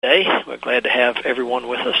today. We're glad to have everyone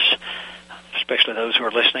with us, especially those who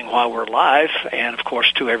are listening while we're live, and, of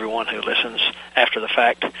course, to everyone who listens after the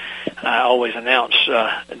fact. I always announce,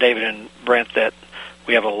 David and Brent, that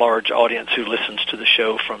we have a large audience who listens to the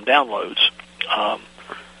show from downloads.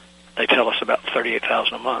 They tell us about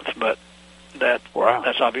 38,000 a month, but that's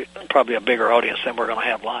probably a bigger audience than we're going to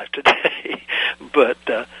have live today.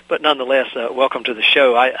 But nonetheless, welcome to the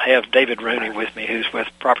show. I have David Rooney with me, who's with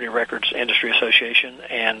Property Records Industry Association,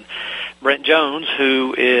 and Brent Jones,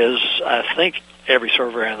 who is, I think, every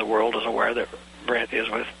surveyor in the world is aware that Brent is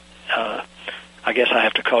with. I guess I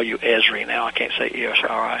have to call you ESRI now. I can't say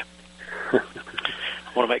ESRI. I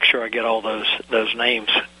want to make sure I get all those names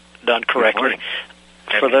done correctly.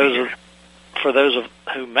 For those of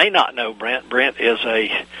who may not know Brent is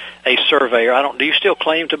a surveyor. Do you still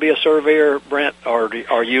claim to be a surveyor, Brent, or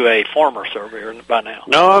are you a former surveyor by now?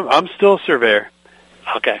 No, I'm still a surveyor.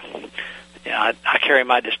 Okay. Yeah, I carry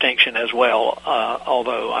my distinction as well,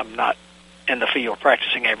 although I'm not in the field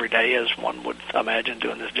practicing every day, as one would imagine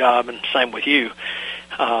doing this job, and same with you.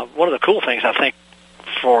 One of the cool things I think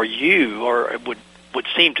for you, or it would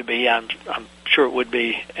seem to be, I'm sure it would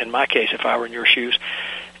be in my case if I were in your shoes,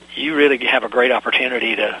 you really have a great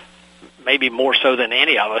opportunity to, maybe more so than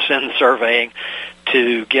any of us in surveying,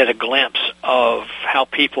 to get a glimpse of how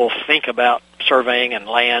people think about surveying and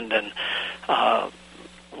land and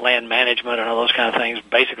land management and all those kind of things,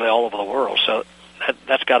 basically all over the world. So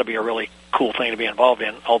that's got to be a really cool thing to be involved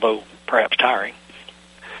in, although perhaps tiring.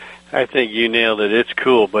 I think you nailed it. It's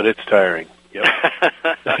cool, but it's tiring. Yep.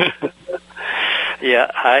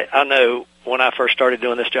 Yeah, I know. When I first started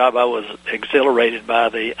doing this job, I was exhilarated by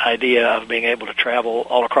the idea of being able to travel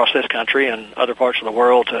all across this country and other parts of the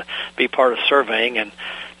world to be part of surveying. And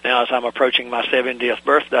now as I'm approaching my 70th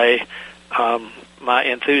birthday, my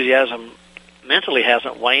enthusiasm mentally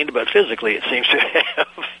hasn't waned, but physically it seems to have.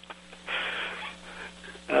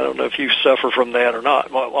 I don't know if you suffer from that or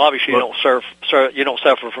not. Well, obviously you don't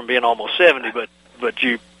suffer from being almost 70, but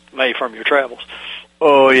you may from your travels.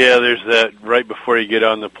 Oh, yeah, there's that right before you get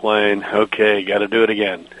on the plane. Okay, got to do it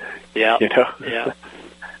again. Yeah, yeah.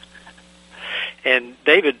 And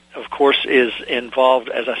David, of course, is involved,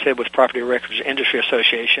 as I said, with Property Records Industry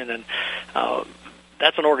Association, and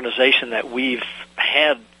that's an organization that we've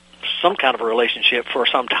had some kind of a relationship for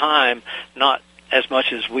some time, not as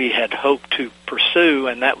much as we had hoped to pursue,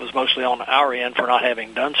 and that was mostly on our end for not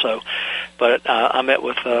having done so. But I met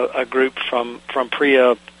with a group from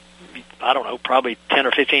PRIA, I don't know, probably 10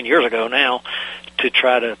 or 15 years ago now, to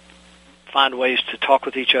try to find ways to talk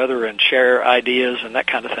with each other and share ideas and that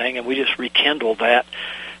kind of thing, and we just rekindled that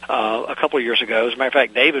a couple of years ago. As a matter of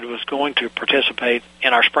fact, David was going to participate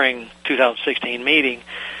in our spring 2016 meeting,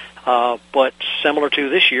 but similar to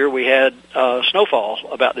this year, we had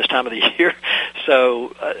snowfall about this time of the year,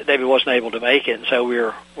 so David wasn't able to make it, and so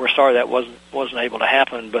we're sorry that wasn't able to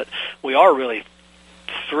happen, but we are really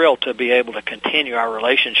thrilled to be able to continue our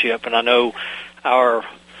relationship. And I know our,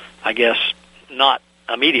 I guess, not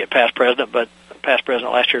immediate past president, but past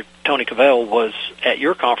president last year, Tony Cavell, was at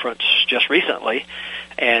your conference just recently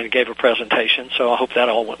and gave a presentation, so I hope that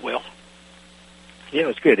all went well. Yeah, it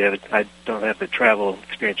was good. I don't have the travel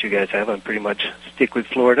experience you guys have. I'm pretty much stick with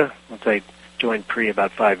Florida. Once I joined PRIA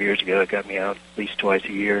about 5 years ago, it got me out at least twice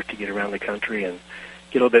a year to get around the country and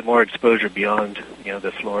get a little bit more exposure beyond,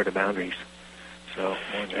 the Florida boundaries. So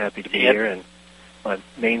I'm happy to be here, and my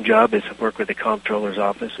main job is to work with the Comptroller's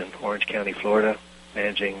Office in Orange County, Florida,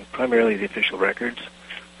 managing primarily the official records,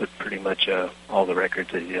 but pretty much all the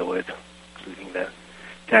records they deal with, including the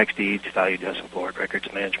tax deeds, value adjustment board,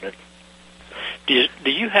 records management. Do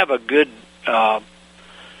you have a good, I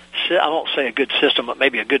won't say a good system, but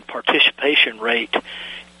maybe a good participation rate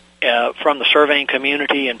from the surveying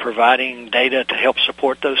community in providing data to help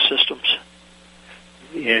support those systems?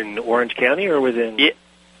 In Orange County or within? Yeah,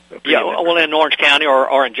 well, in Orange County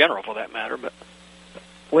or in general for that matter. But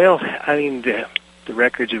well, I mean, the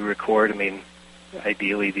records we record,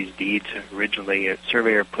 ideally these deeds, originally a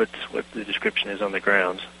surveyor puts what the description is on the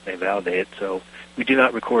grounds. They validate it. So we do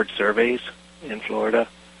not record surveys in Florida,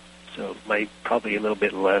 so probably a little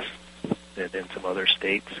bit less than some other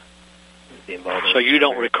states. So you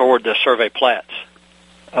don't record the survey plats?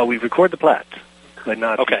 We record the plats, but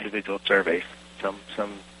not the individual surveys. Some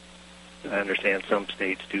I understand some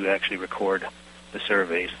states do actually record the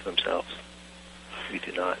surveys themselves. We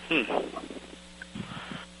do not.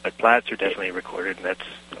 But plats are definitely recorded, and that's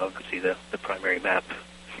obviously the primary map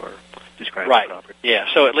for describing the property. Yeah,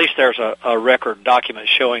 so at least there's a record document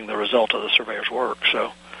showing the result of the surveyor's work.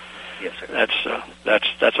 So yes, sir.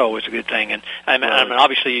 That's always a good thing. And I mean,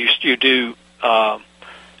 obviously you do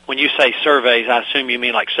when you say surveys, I assume you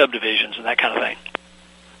mean like subdivisions and that kind of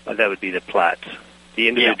thing. That would be the plats. The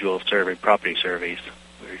individual survey, property surveys,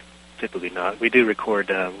 we're typically not. We do record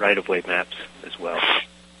right-of-way maps as well,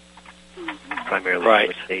 primarily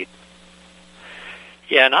for the state.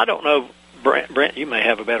 Yeah, and I don't know, Brent, you may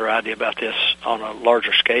have a better idea about this on a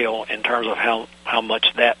larger scale in terms of how much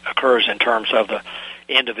that occurs in terms of the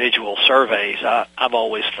individual surveys. I've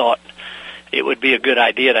always thought it would be a good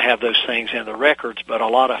idea to have those things in the records, but a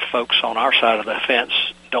lot of folks on our side of the fence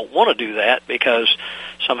don't want to do that because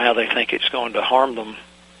somehow they think it's going to harm them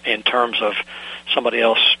in terms of somebody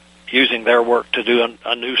else using their work to do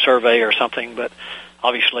a new survey or something. But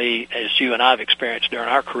obviously, as you and I have experienced during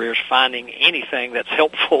our careers, finding anything that's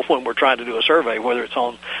helpful when we're trying to do a survey, whether it's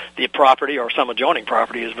on the property or some adjoining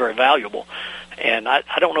property, is very valuable. And I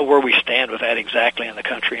don't know where we stand with that exactly in the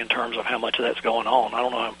country in terms of how much of that's going on. I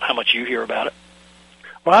don't know how much you hear about it.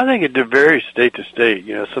 Well, I think it varies state to state.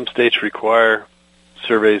 You know, some states require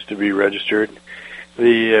surveys to be registered.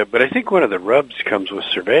 But I think one of the rubs comes with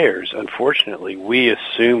surveyors. Unfortunately, we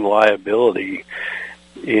assume liability,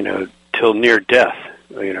 you know, till near death.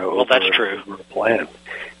 You know, well, that's true. Over a plan.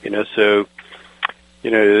 You know, so you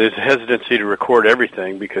know, there's a hesitancy to record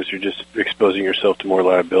everything because you're just exposing yourself to more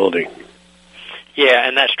liability. Yeah,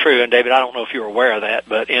 and that's true. And David, I don't know if you're aware of that,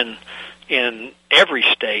 but in every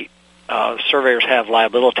state, surveyors have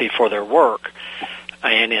liability for their work,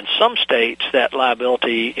 and in some states, that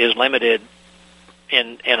liability is limited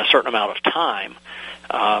in a certain amount of time.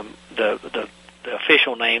 The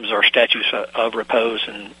official names are statutes of repose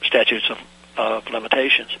and statutes of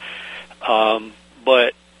limitations.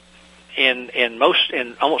 But in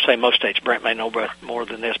I won't say most states, Brent may know more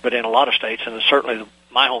than this, but in a lot of states, and certainly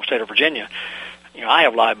my home state of Virginia, you know, I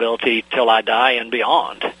have liability till I die and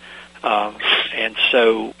beyond. And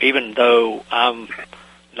so even though I'm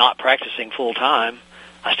not practicing full time,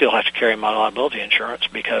 I still have to carry my liability insurance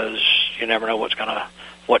because you never know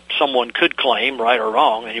what someone could claim, right or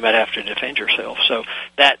wrong, and you might have to defend yourself. So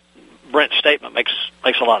that Brent's statement makes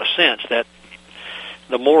a lot of sense, that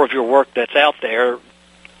the more of your work that's out there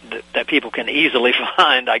that people can easily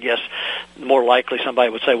find, I guess, the more likely somebody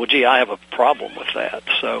would say, well, gee, I have a problem with that.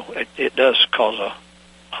 So it does cause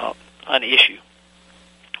an issue.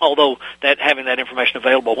 Although that having that information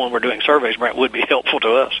available when we're doing surveys, Brent, would be helpful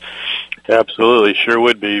to us. Absolutely, sure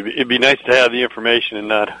would be. It'd be nice to have the information and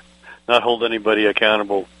not hold anybody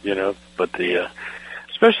accountable, you know. But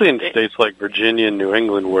especially in states like Virginia and New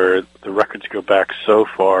England, where the records go back so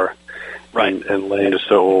far, right, and land is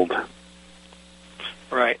so old.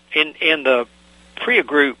 Right. In the PRIA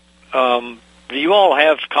group, do you all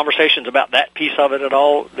have conversations about that piece of it at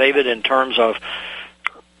all, David, in terms of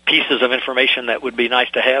pieces of information that would be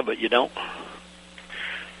nice to have, but you don't?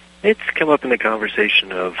 It's come up in the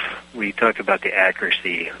conversation of, we talk about the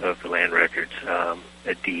accuracy of the land records, a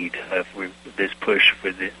deed. This push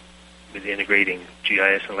with integrating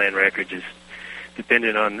GIS and land records is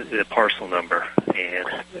dependent on the parcel number, and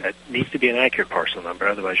it needs to be an accurate parcel number,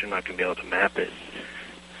 otherwise you're not going to be able to map it.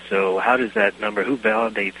 So how does that number, who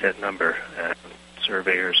validates that number?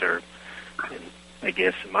 Surveyors are, I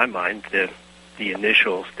guess in my mind, the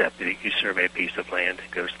initial step that you survey a piece of land,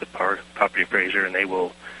 it goes to the property appraiser, and they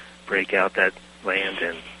will break out that land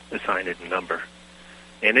and assign it a number.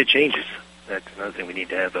 And it changes. That's another thing we need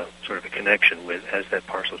to have a sort of a connection with. As that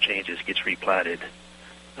parcel changes, gets replatted,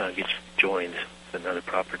 gets joined with another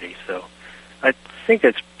property. So I think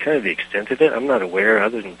that's kind of the extent of it. I'm not aware,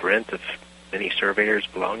 other than Brent, of many surveyors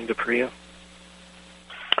belonging to PRIA.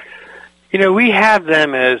 You know, we have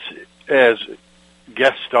them as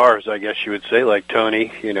guest stars, I guess you would say, like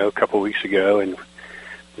Tony, you know, a couple of weeks ago, and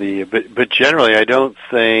but generally, I don't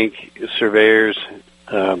think surveyors,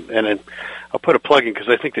 and I'll put a plug in because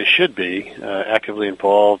I think they should be actively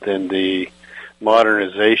involved in the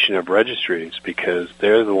modernization of registries, because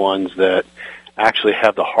they're the ones that actually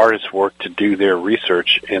have the hardest work to do their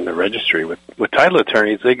research in the registry. With title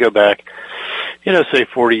attorneys, they go back, you know, say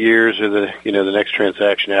 40 years, or the next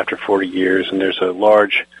transaction after 40 years, and there's a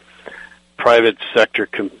large private sector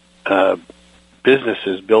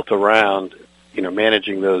businesses built around, you know,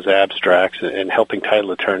 managing those abstracts and helping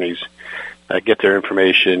title attorneys get their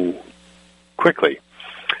information quickly.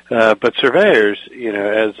 But surveyors, you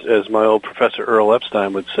know, as my old professor Earl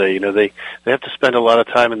Epstein would say, you know, they have to spend a lot of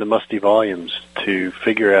time in the musty volumes to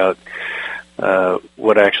figure out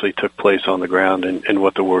what actually took place on the ground and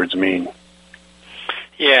what the words mean.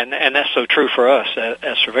 Yeah, and that's so true for us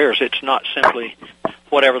as surveyors. It's not simply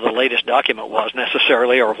whatever the latest document was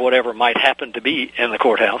necessarily, or whatever might happen to be in the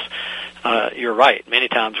courthouse. You're right. Many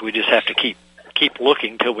times we just have to keep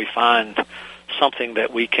looking till we find something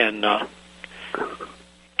that we can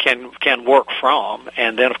can work from.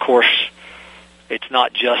 And then, of course, it's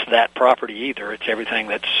not just that property either. It's everything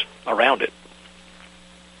that's around it.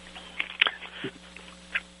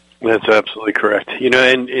 That's absolutely correct.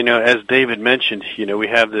 And as David mentioned, we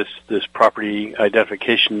have this property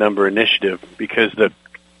identification number initiative because the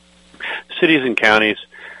cities and counties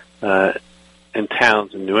and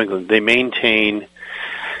towns in New England, they maintain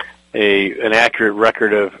an accurate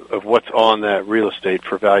record of what's on that real estate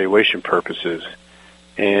for valuation purposes.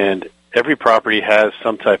 And every property has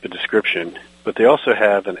some type of description, but they also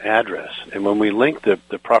have an address. And when we link the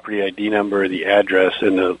property ID number, the address,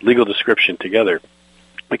 and the legal description together,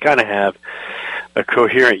 we kind of have a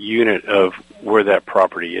coherent unit of where that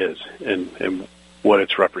property is and what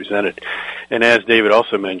it's represented. And as David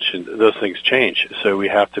also mentioned, those things change. So we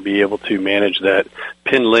have to be able to manage that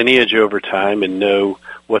PIN lineage over time and know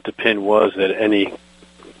what the PIN was at any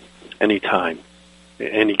time,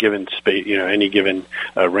 any given space, any given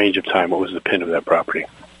range of time. What was the PIN of that property?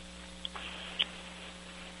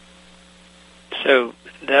 So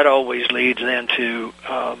that always leads into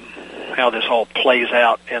how this all plays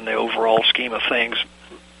out in the overall scheme of things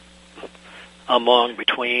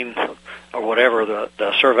between or whatever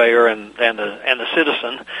the surveyor and the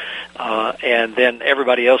citizen, and then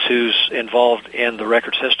everybody else who's involved in the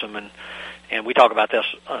record system. And we talk about this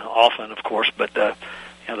often, of course, but the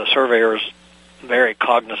surveyor is very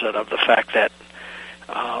cognizant of the fact that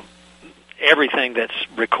everything that's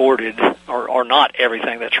recorded, or not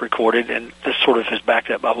everything that's recorded, and this sort of is backed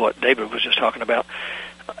up by what David was just talking about,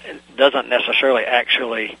 doesn't necessarily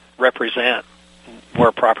actually represent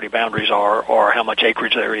where property boundaries are or how much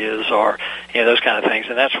acreage there is or those kind of things.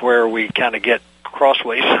 And that's where we kind of get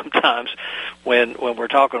crossways sometimes when we're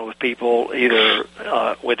talking with people either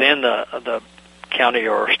within the county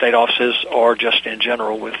or state offices or just in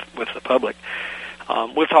general with the public.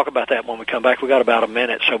 We'll talk about that when we come back. We've got about a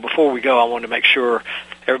minute. So before we go, I wanted to make sure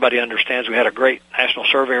everybody understands we had a great National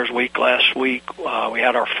Surveyors Week last week. We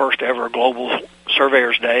had our first ever Global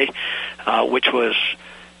Surveyors Day, which was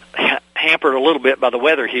hampered a little bit by the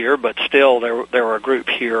weather here, but still there were a group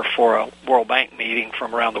here for a World Bank meeting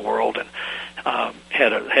from around the world, and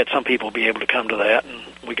had some people be able to come to that, and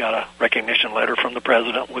we got a recognition letter from the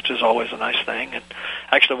president, which is always a nice thing. And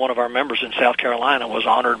actually one of our members in South Carolina was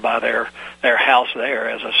honored by their house there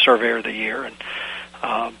as a Surveyor of the Year, and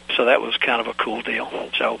so that was kind of a cool deal.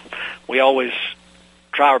 So we always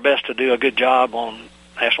try our best to do a good job on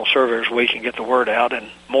National Surveyors Week and get the word out, and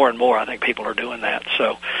more I think people are doing that.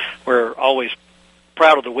 So we're always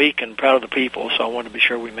proud of the week and proud of the people, so I wanted to be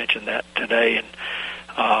sure we mentioned that today, and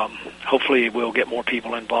hopefully we'll get more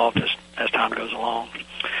people involved as time goes along.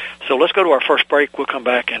 So let's go to our first break. We'll come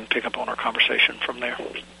back and pick up on our conversation from there.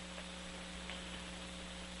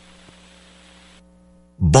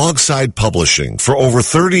 Bogside Publishing. For over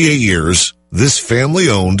 38 years, this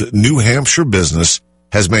family-owned New Hampshire business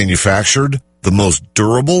has manufactured the most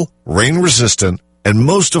durable, rain-resistant, and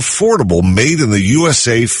most affordable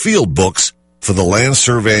made-in-the-USA field books for the land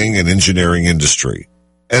surveying and engineering industry.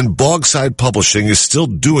 And Bogside Publishing is still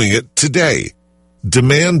doing it today.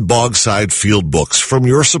 Demand Bogside field books from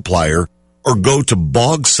your supplier or go to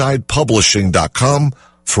bogsidepublishing.com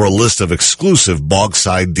for a list of exclusive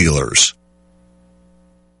Bogside dealers.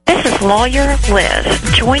 This is Lawyer Liz.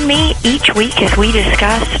 Join me each week as we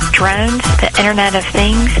discuss drones, the Internet of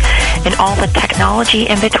Things, and all the technology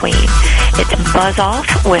in between. It's Buzz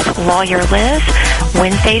Off with Lawyer Liz,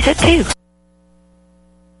 Wednesdays at 2.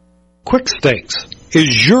 Quick Stakes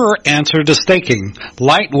is your answer to staking.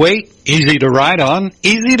 Lightweight, easy to ride on,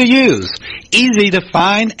 easy to use, easy to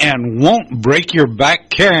find, and won't break your back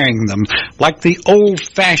carrying them like the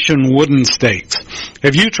old-fashioned wooden stakes.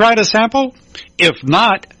 Have you tried a sample? If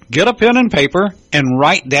not, get a pen and paper and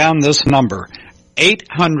write down this number,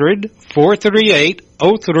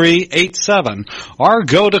 800-438-0387, or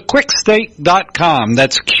go to quickstake.com,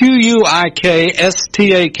 that's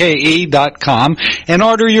QUIKSTAKE.com, and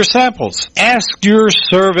order your samples. Ask your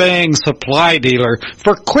surveying supply dealer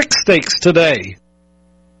for Quick Stakes today.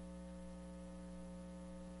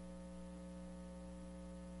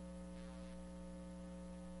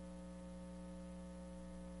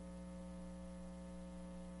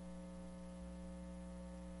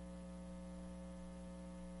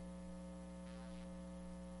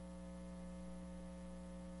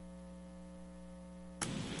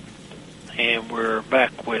 And we're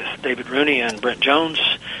back with David Rooney and Brent Jones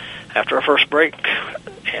after our first break.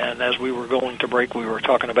 And as we were going to break, we were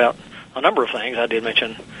talking about a number of things. I did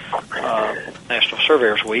mention National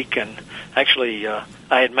Surveyors Week, and actually I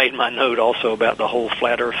had made my note also about the whole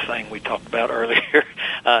flat earth thing we talked about earlier.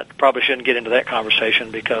 Probably shouldn't get into that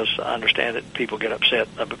conversation because I understand that people get upset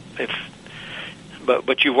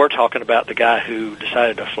But you were talking about the guy who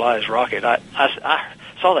decided to fly his rocket. I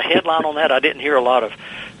saw the headline on that. I didn't hear a lot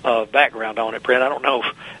of background on it, Brent. I don't know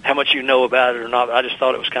how much you know about it or not. I just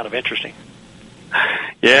thought it was kind of interesting.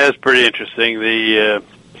 Yeah, it's pretty interesting.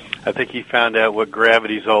 I think he found out what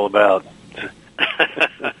gravity's all about.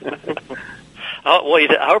 Well,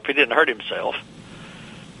 I hope he didn't hurt himself.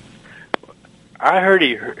 I heard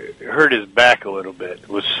he hurt his back a little bit. It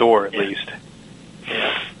was sore, at least.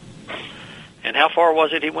 Yeah. And how far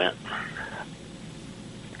was it he went?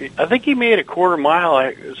 I think he made a quarter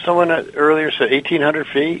mile. Someone earlier said 1,800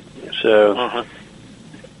 feet. So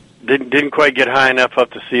didn't quite get high enough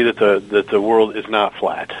up to see that the world is not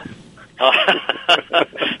flat.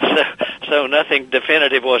 So nothing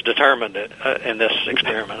definitive was determined in this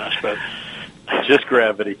experiment, I suppose. Just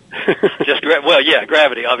gravity.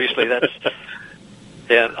 Gravity. Obviously, that's.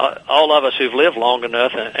 And all of us who've lived long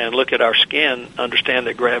enough and look at our skin understand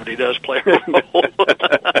that gravity does play a role.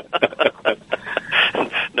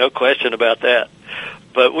 No question about that.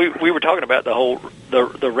 But we were talking about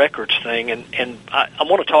the records thing, and I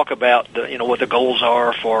want to talk about what the goals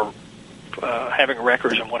are for having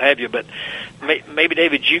records and what have you. But maybe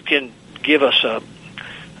David, you can give us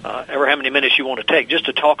ever how many minutes you want to take just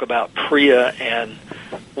to talk about PRIA and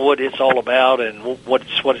what it's all about and what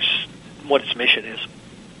its mission is.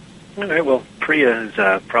 All right. Well, PRIA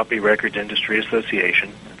is Property Records Industry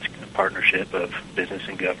Association. It's a partnership of business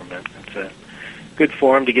and government. It's a good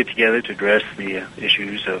forum to get together to address the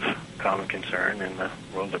issues of common concern in the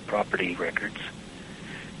world of property records.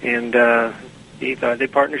 And the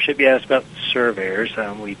partnership, you asked about surveyors.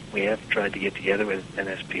 We have tried to get together with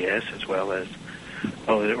NSPS as well as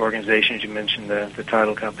all the organizations you mentioned, the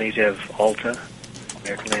title companies. You have ALTA,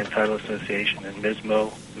 American Land Title Association, and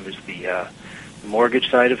MISMO, who is the mortgage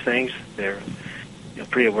side of things.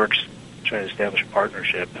 PRIA works trying to establish a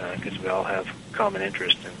partnership because we all have common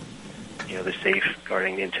interest in the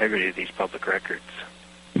safeguarding the integrity of these public records.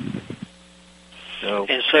 I'm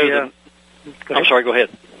sorry, go ahead.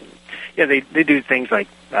 Yeah, they do things like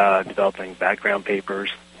developing background papers,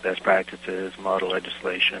 best practices, model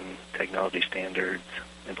legislation, technology standards,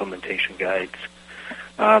 implementation guides.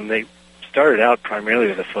 They started out primarily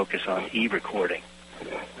with a focus on e-recording.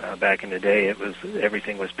 Back in the day,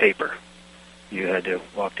 everything was paper. You had to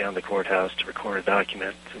walk down the courthouse to record a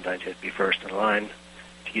document. Sometimes you had to be first in line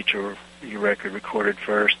to get your record recorded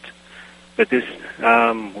first. But this,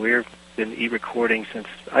 we've been e-recording since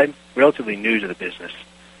I'm relatively new to the business.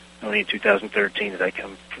 Only in 2013 did I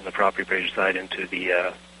come from the property appraiser side into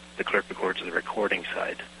the clerk records of the recording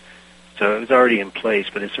side. So it was already in place,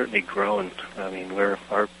 but it's certainly grown. I mean,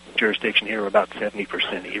 our jurisdiction here, we're about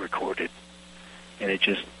 70% e-recorded. And it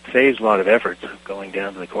just saves a lot of effort going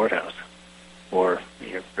down to the courthouse or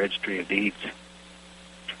your registry of deeds.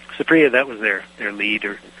 So PRIA, that was their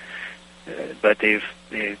leader, but they've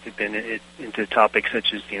been into topics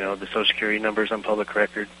such as the Social Security numbers on public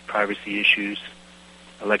record, privacy issues,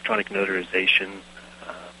 electronic notarization,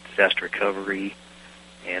 disaster recovery,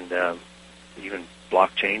 and even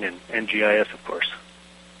blockchain and GIS, of course.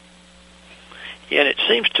 Yeah, and it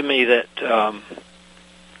seems to me that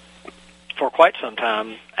for quite some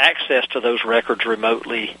time, access to those records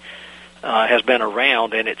remotely has been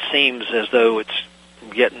around, and it seems as though it's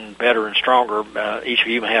getting better and stronger. Each of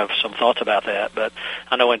you may have some thoughts about that, but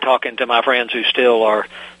I know in talking to my friends who still are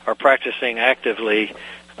practicing actively,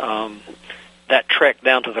 that trek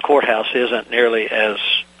down to the courthouse isn't nearly as,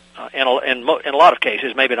 in a lot of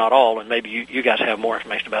cases, maybe not all, and maybe you guys have more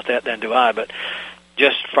information about that than do I, but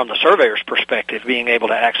just from the surveyor's perspective, being able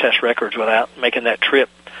to access records without making that trip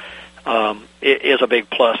is a big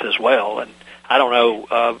plus as well. And I don't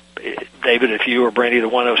know, David, if you or Brent, either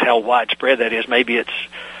one of us, how widespread that is. Maybe it's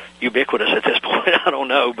ubiquitous at this point. I don't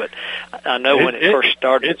know, but I know when it first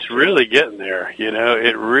started. It's really getting there.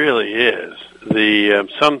 It really is.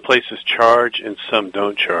 Some places charge and some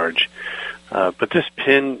don't charge. But this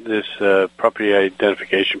property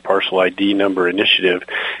identification parcel ID number initiative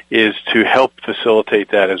is to help facilitate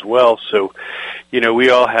that as well. So, we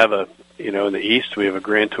all have in the East, we have a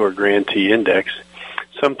grantor grantee index.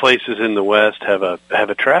 Some places in the West have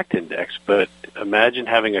a tract index, but imagine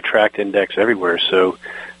having a tract index everywhere. So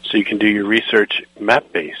you can do your research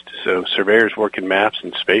map-based. So surveyors work in maps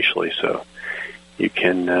and spatially, so you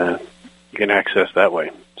can access that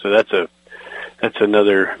way. So that's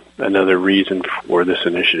another reason for this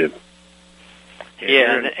initiative.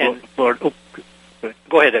 Yeah, and Florida.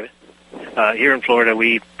 Go ahead, David. Here in Florida,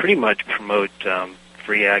 we pretty much promote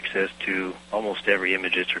free access to almost every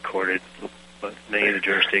image that's recorded. but many of the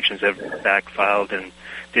jurisdictions have backfiled and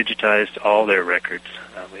digitized all their records.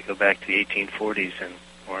 We go back to the 1840s in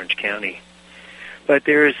Orange County. But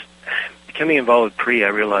becoming involved with PRIA, I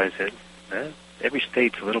realized that every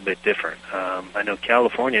state's a little bit different. I know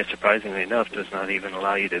California, surprisingly enough, does not even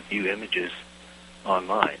allow you to view images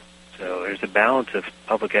online. So there's a balance of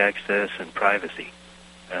public access and privacy.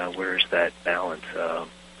 Where's that balance?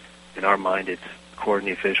 In our mind, it's recording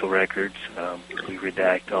the official records. We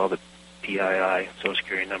redact all the PII, Social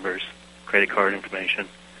Security numbers, credit card information,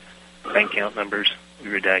 bank account numbers. We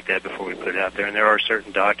redact that before we put it out there. And there are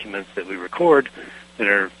certain documents that we record that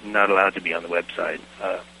are not allowed to be on the website.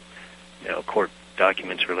 Court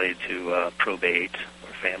documents related to probate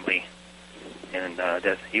or family, and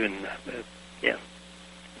that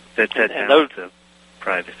balance of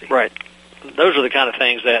privacy. Right. Those are the kind of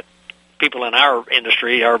things that people in our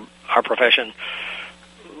industry, our profession,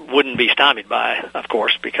 wouldn't be stymied by, of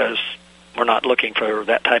course, because we're not looking for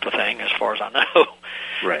that type of thing, as far as I know.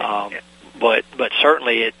 Right. But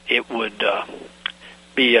certainly it would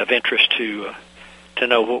be of interest to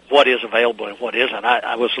know what is available and what isn't.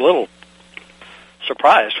 I was a little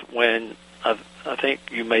surprised when I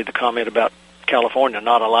think you made the comment about California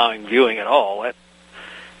not allowing viewing at all.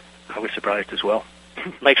 I was surprised as well.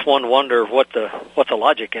 Makes one wonder what the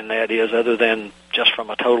logic in that is, other than just from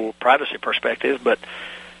a total privacy perspective. But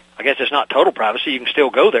I guess it's not total privacy. You can still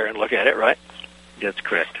go there and look at it, right? That's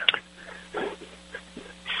correct.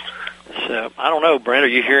 So I don't know, Brent. Are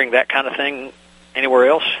you hearing that kind of thing anywhere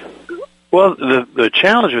else? Well, the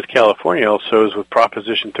challenge with California also is with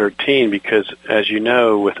Proposition 13, because, as you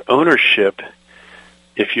know, with ownership,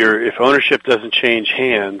 if ownership doesn't change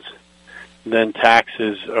hands, then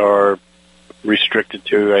taxes are restricted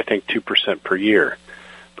to, I think, 2% per year.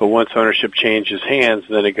 But once ownership changes hands,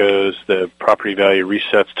 then the property value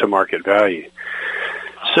resets to market value.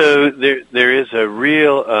 So there is a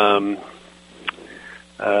real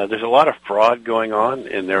there's a lot of fraud going on,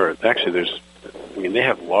 and they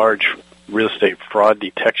have large real estate fraud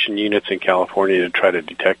detection units in California to try to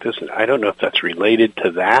detect this, and I don't know if that's related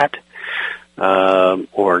to that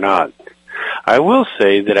or not. I will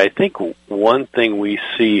say that I think one thing we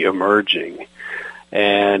see emerging,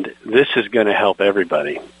 and this is going to help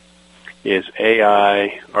everybody, is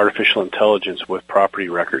AI, artificial intelligence with property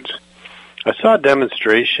records. I saw a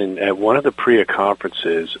demonstration at one of the PRIA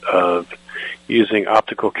conferences of using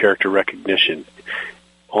optical character recognition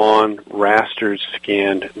on rastered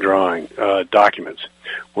scanned drawing documents,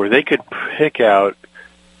 where they could pick out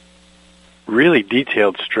really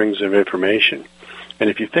detailed strings of information. And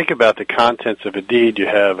if you think about the contents of a deed, you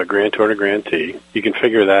have a grantor and a grantee. You can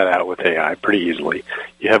figure that out with AI pretty easily.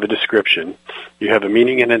 You have a description. You have a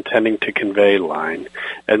meaning and intending to convey line.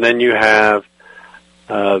 And then you have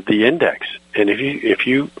the index. And if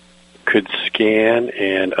you could scan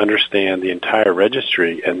and understand the entire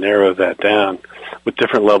registry and narrow that down with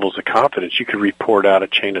different levels of confidence, you could report out a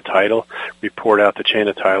chain of title, report out the chain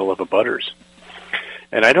of title of abutters.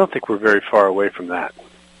 And I don't think we're very far away from that.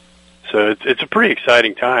 So it's a pretty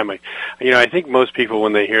exciting time. I think most people,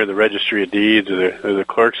 when they hear the Registry of Deeds or the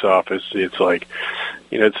clerk's office, it's like,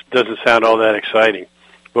 it doesn't sound all that exciting.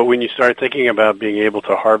 But when you start thinking about being able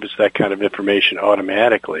to harvest that kind of information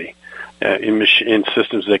automatically in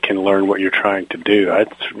systems that can learn what you're trying to do,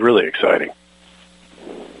 it's really exciting.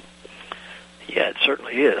 Yeah, it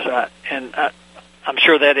certainly is. I'm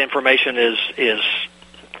sure that information is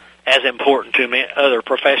as important to other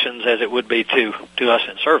professions as it would be to us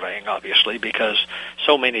in surveying, obviously, because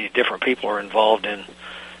so many different people are involved in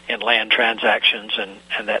land transactions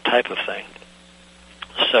and that type of thing.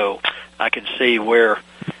 So I can see where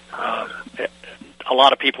a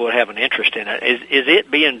lot of people would have an interest in it. Is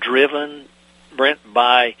it being driven, Brent,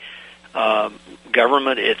 by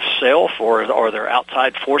government itself, or are there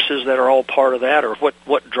outside forces that are all part of that, or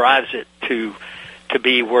what drives it to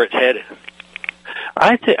be where it's headed?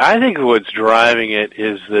 I think what's driving it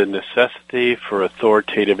is the necessity for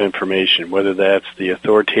authoritative information, whether that's the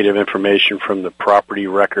authoritative information from the property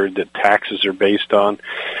record that taxes are based on,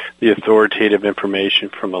 the authoritative information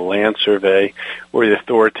from a land survey, or the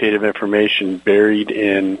authoritative information buried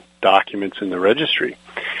in documents in the registry.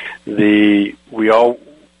 We all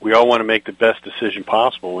want to make the best decision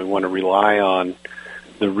possible. We want to rely on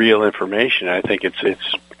the real information. I think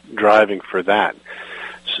it's driving for that.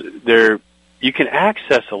 So you can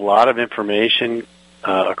access a lot of information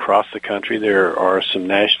across the country. There are some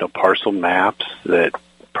national parcel maps that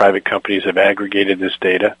private companies have aggregated this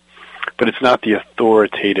data, but it's not the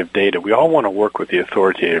authoritative data. We all want to work with the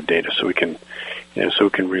authoritative data so we can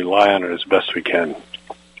rely on it as best we can.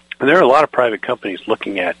 And there are a lot of private companies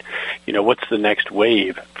looking at, what's the next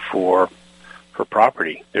wave for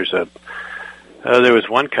property. There was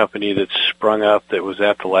one company that sprung up that was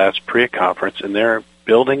at the last PRIA conference, and they're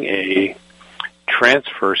building a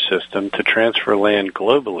transfer system to transfer land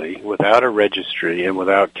globally without a registry and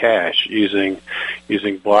without cash using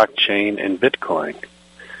blockchain and Bitcoin.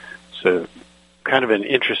 So kind of an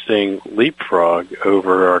interesting leapfrog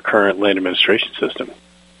over our current land administration system.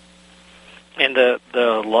 And the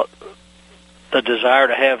desire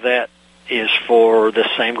to have that is for the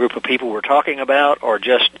same group of people we're talking about, or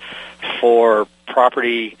just for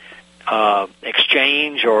property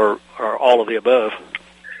exchange, or all of the above?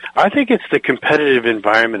 I think it's the competitive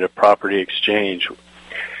environment of property exchange.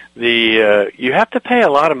 You have to pay a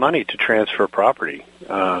lot of money to transfer property.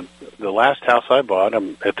 The last house I bought,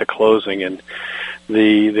 I'm at the closing, and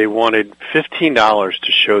they wanted $15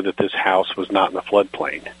 to show that this house was not in the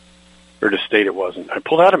floodplain, or to state it wasn't. I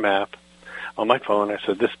pulled out a map on my phone. I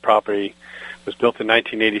said, this property was built in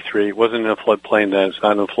 1983. It wasn't in a floodplain then. It's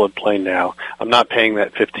not in a floodplain now. I'm not paying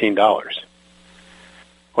that $15.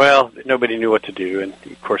 Well, nobody knew what to do, and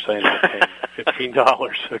of course I ended up paying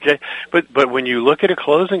 $15. Okay, but when you look at a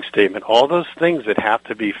closing statement, all those things that have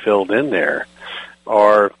to be filled in there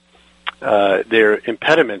are they're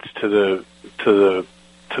impediments to the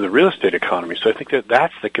real estate economy. So I think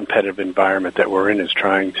that's the competitive environment that we're in, is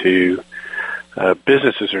trying to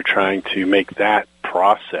businesses are trying to make that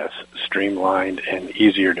process streamlined and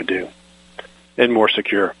easier to do and more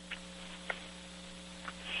secure.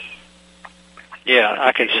 Yeah,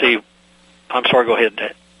 I can see. I'm sorry, go ahead,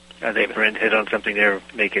 David. I think Brent hit on something there,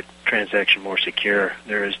 make it transaction more secure.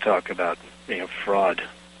 There is talk about fraud.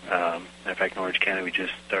 In fact, in Orange County, we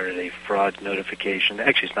just started a fraud notification.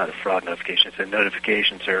 Actually, it's not a fraud notification. It's a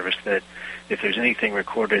notification service that if there's anything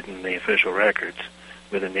recorded in the official records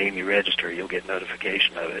with a name you register, you'll get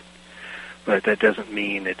notification of it. But that doesn't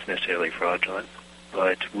mean it's necessarily fraudulent.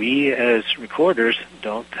 But we, as recorders,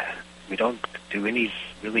 don't do any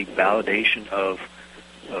really validation of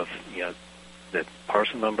the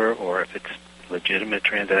parcel number, or if it's legitimate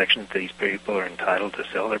transactions that these people are entitled to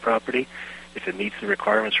sell their property. If it meets the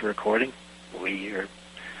requirements for recording, we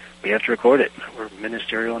have to record it. We're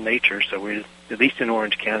ministerial in nature, so we're, at least in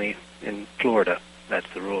Orange County, in Florida, that's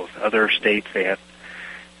the rules. Other states, you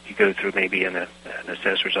go through maybe an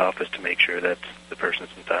assessor's office to make sure that the person's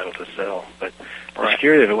entitled to sell. But the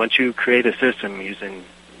security of it, once you create a system using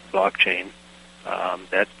blockchain,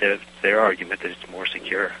 that's their argument that it's more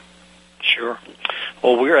secure. Sure.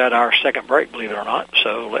 Well, we're at our second break, believe it or not,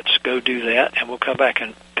 so let's go do that, and we'll come back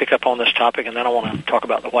and pick up on this topic, and then I want to talk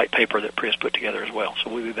about the white paper that PRIA's put together as well.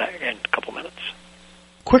 So we'll be back in a couple minutes.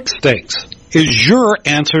 Quick Stakes is your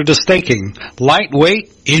answer to staking.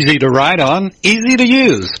 Lightweight, easy to ride on, easy to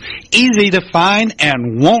use, easy to find,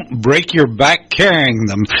 and won't break your back carrying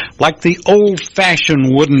them like the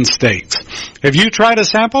old-fashioned wooden stakes. Have you tried a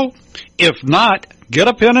sample? If not, get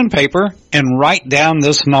a pen and paper and write down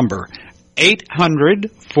this number,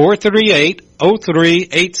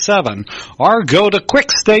 800-438-0387, or go to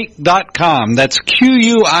quickstake.com, that's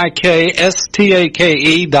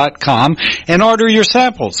QUIKSTAKE.com, and order your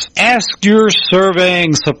samples. Ask your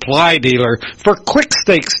surveying supply dealer for Quick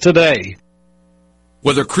Stakes today.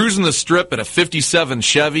 Whether cruising the strip in a 57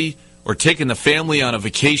 Chevy or taking the family on a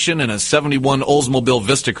vacation in a 71 Oldsmobile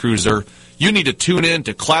Vista Cruiser, you need to tune in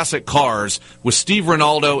to Classic Cars with Steve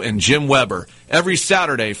Ronaldo and Jim Weber every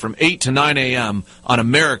Saturday from 8 to 9 a.m. on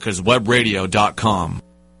americaswebradio.com.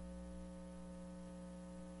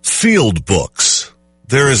 Field books.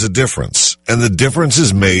 There is a difference, and the difference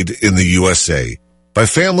is made in the USA by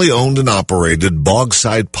family-owned and operated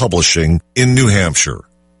Bogside Publishing in New Hampshire.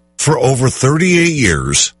 For over 38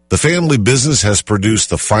 years, the family business has produced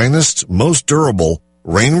the finest, most durable,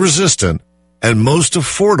 rain-resistant, and most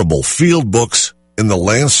affordable field books in the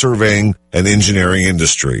land surveying and engineering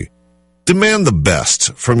industry. Demand the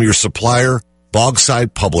best from your supplier,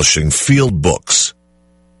 Bogside Publishing Field Books.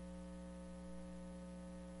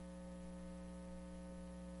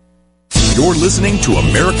 You're listening to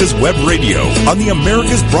America's Web Radio on the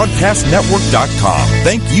AmericasBroadcastNetwork.com.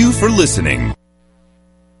 Thank you for listening.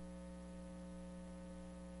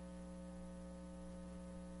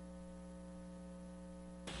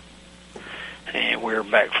 And we're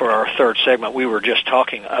back for our third segment. We were just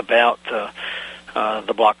talking about the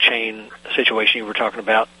blockchain situation you were talking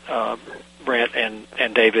about, Brent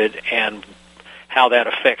and David, and how that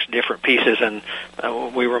affects different pieces. And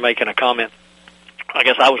we were making a comment. I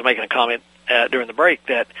guess I was making a comment during the break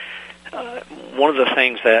that one of the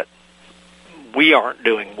things that we aren't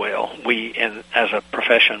doing well, as a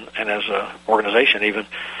profession and as an organization even,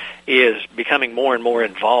 is becoming more and more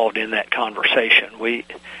involved in that conversation.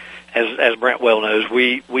 as Brent well knows,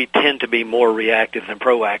 we tend to be more reactive than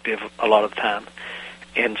proactive a lot of the time.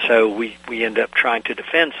 And so we end up trying to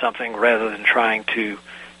defend something rather than trying to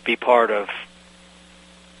be part of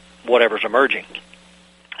whatever's emerging.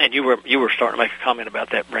 And you were starting to make a comment about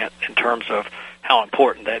that, Brent, in terms of how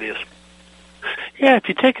important that is. Yeah, if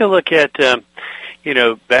you take a look at,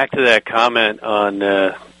 back to that comment on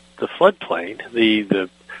the floodplain,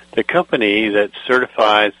 the company that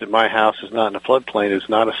certifies that my house is not in a floodplain is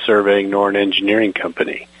not a surveying nor an engineering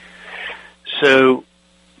company. So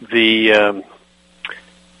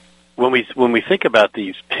when we think about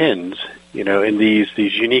these pins, and these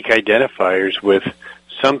unique identifiers with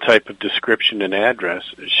some type of description and address,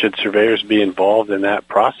 should surveyors be involved in that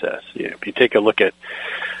process? If you take a look at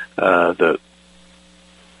the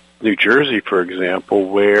New Jersey, for example,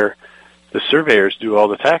 where the surveyors do all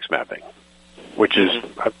the tax mapping, which is,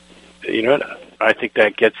 I think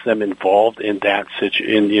that gets them involved in that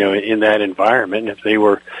in that environment. If they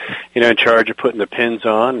were, in charge of putting the pins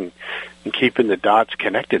on and keeping the dots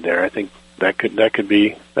connected there, I think that could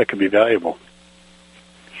be valuable.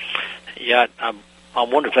 Yeah, I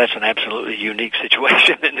wonder if that's an absolutely unique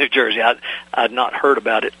situation in New Jersey. I'd not heard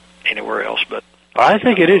about it anywhere else, but I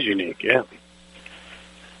think it is unique. Yeah.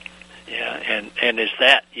 Yeah, and is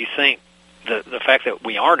that, you think, the fact that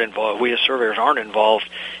we aren't involved, we as surveyors aren't involved,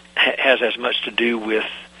 has as much to do with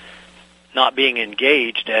not being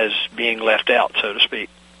engaged as being left out, so to speak?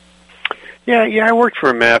 Yeah. I worked for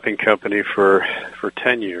a mapping company for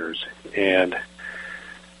 10 years, and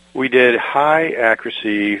we did high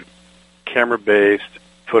accuracy, camera-based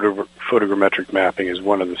photogrammetric mapping as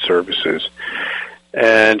one of the services.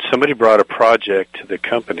 And somebody brought a project to the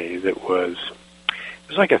company that was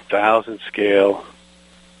like 1,000 scale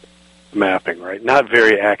mapping, right? Not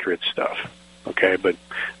very accurate stuff, okay, but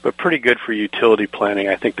pretty good for utility planning.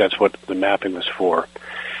 I think that's what the mapping was for.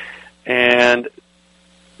 And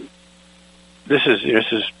this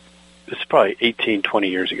is probably 18, 20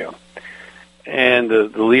 years ago. And the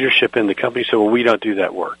leadership in the company said, well, we don't do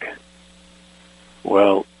that work.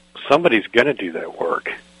 Well, somebody's going to do that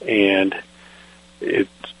work, and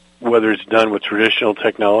whether it's done with traditional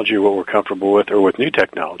technology or what we're comfortable with, or with new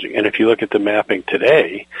technology. And if you look at the mapping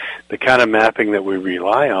today, the kind of mapping that we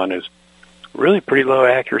rely on is really pretty low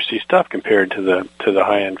accuracy stuff compared to the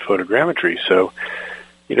high-end photogrammetry. So,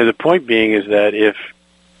 the point being is that if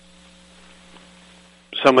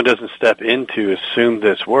someone doesn't step in to assume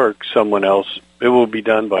this work, it will be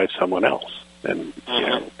done by someone else. And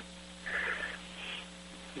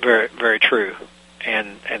Very, very true.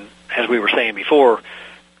 And as we were saying before,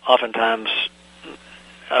 oftentimes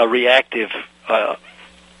a reactive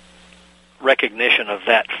recognition of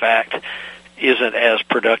that fact isn't as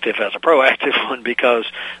productive as a proactive one, because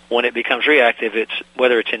when it becomes reactive,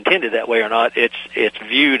 whether it's intended that way or not, it's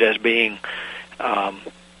viewed as being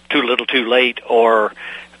too little, too late, or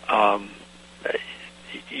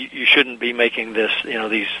you shouldn't be making this,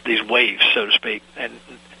 these waves, so to speak, and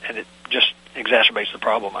it just exacerbates the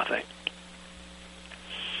problem, I think.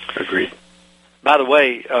 Agreed. By the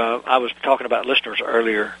way, I was talking about listeners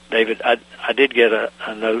earlier, David. I did get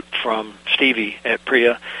a note from Stevie at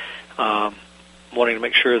PRIA wanting to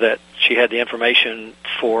make sure that she had the information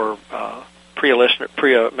for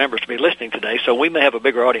PRIA members to be listening today. So we may have a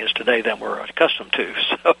bigger audience today than we're accustomed to.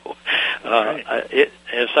 So,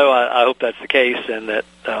 I hope that's the case, and that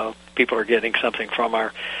people are getting something from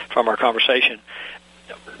our conversation.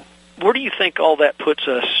 Where do you think all that puts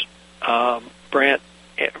us, Brent,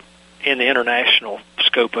 in the international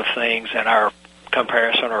scope of things, and our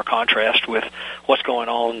comparison or contrast with what's going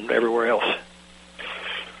on everywhere else?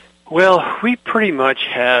 Well, we pretty much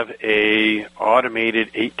have a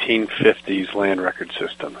automated 1850s land record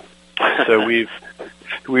system. So we've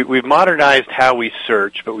modernized how we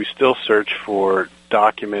search, but we still search for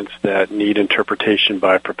documents that need interpretation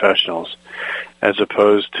by professionals, as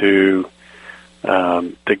opposed to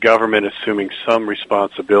the government assuming some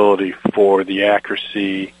responsibility for the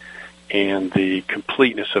accuracy and the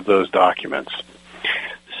completeness of those documents.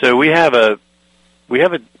 So we have a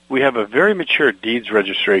very mature deeds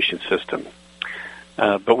registration system,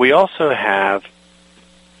 but we also have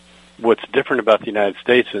what's different about the United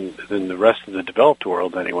States than the rest of the developed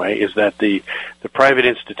world, anyway, is that the private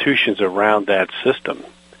institutions around that system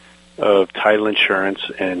of title insurance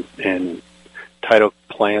and title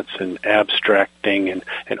plants and abstracting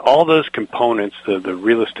and all those components, the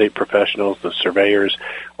real estate professionals, the surveyors,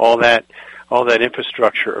 all that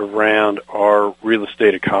infrastructure around our real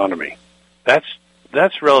estate economy.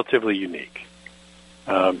 That's relatively unique.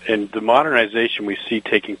 And the modernization we see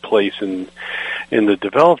taking place in the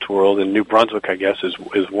developed world, in New Brunswick, I guess,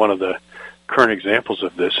 is one of the current examples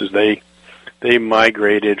of this is they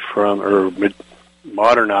migrated from or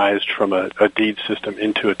modernized from a deed system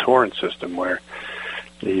into a torrent system where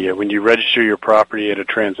when you register your property at a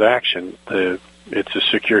transaction, it's a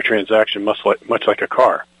secure transaction, much like a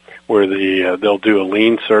car, where they'll do a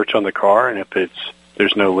lien search on the car, and if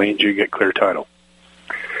there's no liens, you get clear title.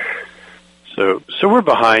 So we're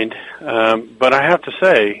behind, but I have to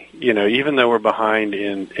say, even though we're behind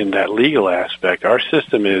in that legal aspect, our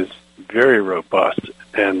system is very robust,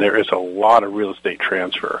 and there is a lot of real estate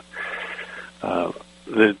transfer.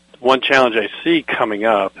 The one challenge I see coming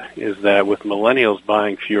up is that with millennials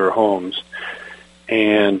buying fewer homes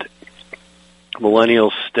and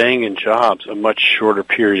millennials staying in jobs a much shorter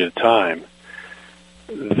period of time,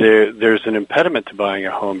 there's an impediment to buying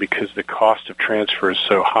a home because the cost of transfer is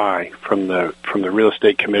so high from the real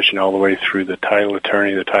estate commission all the way through the title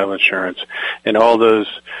attorney, the title insurance, and all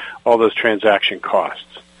those transaction costs.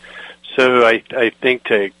 So I think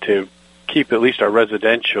to keep at least our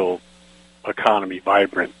residential economy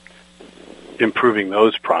vibrant, improving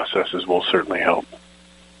those processes will certainly help.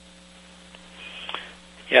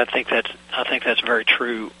 Yeah, I think that's very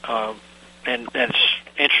true. And it's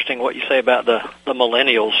interesting what you say about the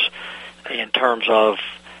millennials in terms of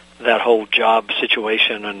that whole job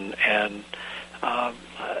situation and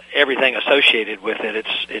everything associated with it.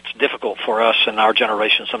 It's difficult for us in our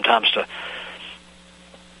generation sometimes to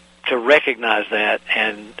recognize that,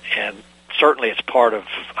 and certainly it's part of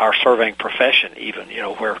our surveying profession. Even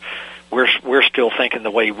where we're still thinking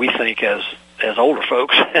the way we think as older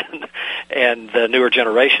folks, and the newer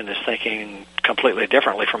generation is thinking completely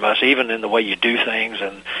differently from us, even in the way you do things.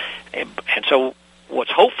 And so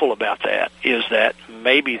what's hopeful about that is that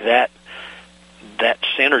maybe that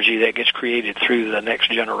synergy that gets created through the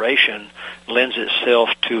next generation lends itself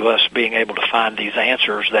to us being able to find these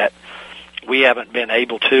answers that we haven't been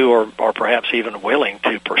able to or perhaps even willing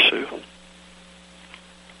to pursue.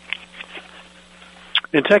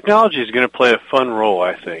 And technology is going to play a fun role,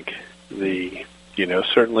 I think.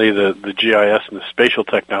 Certainly the GIS and the spatial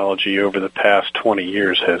technology over the past 20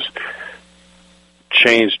 years has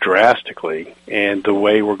changed drastically, and the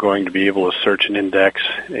way we're going to be able to search and index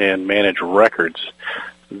and manage records,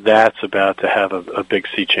 that's about to have a big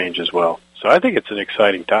sea change as well. So I think it's an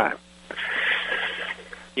exciting time.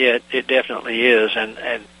 Yeah, it definitely is,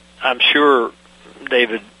 and I'm sure,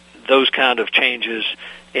 David, those kind of changes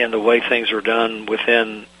in the way things are done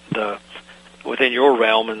within your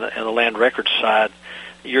realm and the land records side,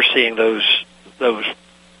 you're seeing those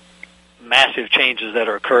massive changes that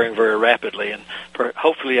are occurring very rapidly, and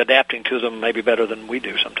hopefully adapting to them maybe better than we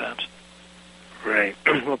do sometimes. Right.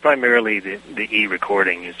 Well, primarily the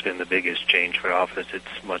e-recording has been the biggest change for Office.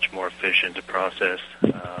 It's much more efficient to process.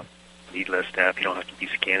 Need less staff. You don't have to be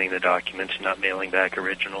scanning the documents. You're not mailing back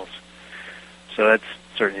originals. So that's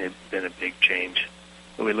certainly been a big change.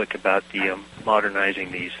 But we look about the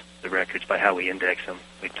modernizing the records by how we index them.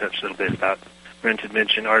 We touched a little bit about, Brent had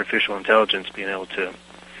mentioned artificial intelligence being able to,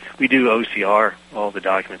 we do OCR, all the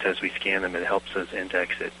documents as we scan them. It helps us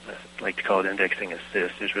index it. I like to call it indexing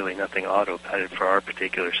assist. There's really nothing auto about it for our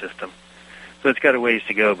particular system. So it's got a ways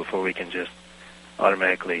to go before we can just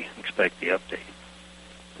automatically expect the update.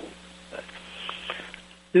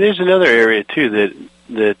 There's another area, too,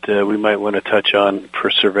 that we might want to touch on for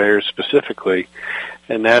surveyors specifically,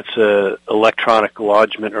 and that's electronic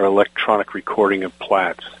lodgement or electronic recording of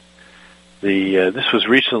plats. This was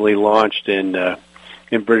recently launched in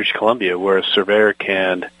British Columbia, where a surveyor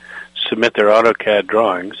can submit their AutoCAD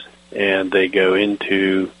drawings, and they go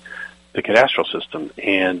into the cadastral system.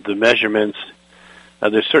 And the measurements,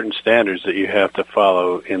 there's certain standards that you have to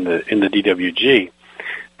follow in the DWG,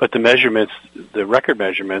 but the measurements, the record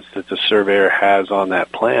measurements that the surveyor has on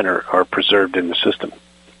that plan are preserved in the system,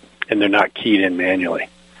 and they're not keyed in manually.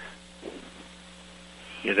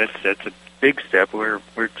 Yeah, that's a big step. We're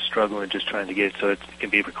struggling just trying to get it so it can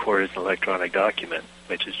be recorded as an electronic document,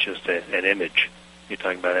 which is just an image. You're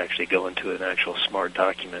talking about actually going to an actual smart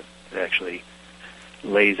document that actually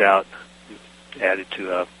lays out, added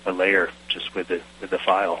to a layer just with the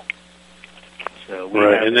file. So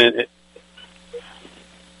right, and then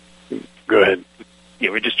go ahead.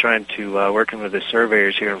 Yeah, we're just trying to, working with the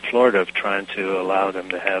surveyors here in Florida, trying to allow them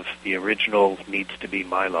to have the original needs to be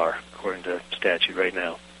Mylar, according to statute right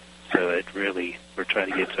now. So we're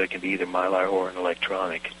trying to get so it can be either Mylar or an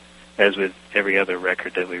electronic, as with every other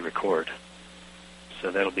record that we record. So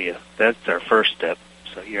that's our first step.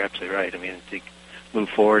 So you're absolutely right. I mean, to move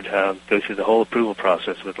forward, go through the whole approval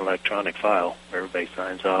process with an electronic file, where everybody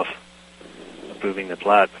signs off approving the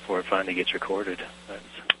plat before it finally gets recorded.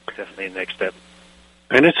 That's definitely the next step.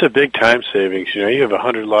 And it's a big time savings. You know, you have a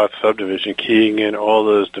 100-lot subdivision, keying in all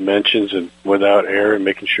those dimensions and without error and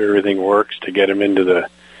making sure everything works to get them into the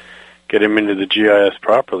GIS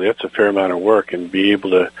properly. That's a fair amount of work, and be able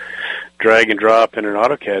to drag and drop in an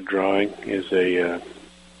AutoCAD drawing is a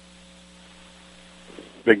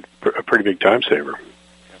pretty big time saver.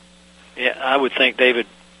 Yeah, I would think, David,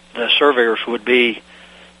 the surveyors would be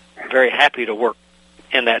very happy to work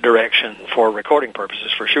in that direction for recording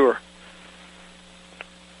purposes, for sure.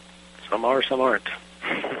 Some are, some aren't.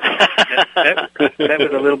 that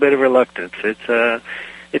was a little bit of reluctance. It's an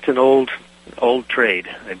old trade.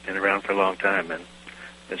 They've been around for a long time, and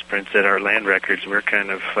as Brent said, our land records, we're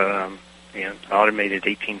kind of automated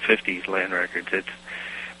 1850s land records.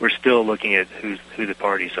 We're still looking at who the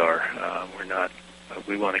parties are.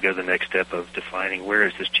 We want to go the next step of defining where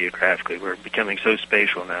is this geographically. We're becoming so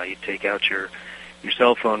spatial now. You take out your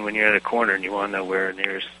cell phone when you're at a corner and you want to know where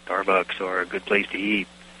nearest Starbucks or a good place to eat.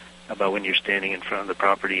 How about when you're standing in front of the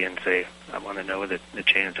property and say, I want to know the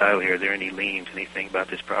chain of title here. Are there any liens, anything about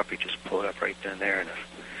this property? Just pull it up right then and there. And if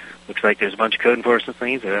it looks like there's a bunch of code enforcement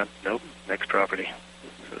liens, nope, next property.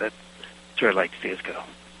 So that's where I'd like to see us go.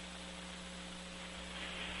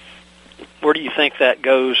 Where do you think that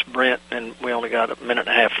goes, Brent? And we only got a minute and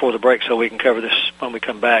a half before the break, so we can cover this when we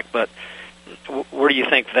come back. But where do you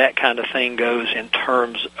think that kind of thing goes in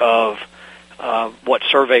terms of what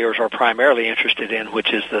surveyors are primarily interested in,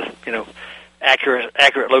 which is the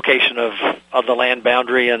accurate location of the land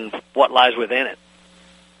boundary and what lies within it?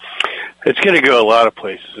 It's going to go a lot of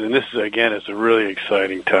places, and this is a really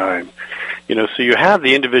exciting time. So you have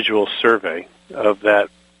the individual survey of that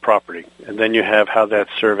property, and then you have how that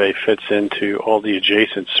survey fits into all the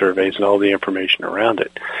adjacent surveys and all the information around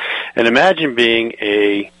it. And imagine being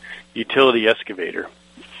a utility excavator,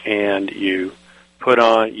 and you put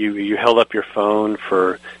on you held up your phone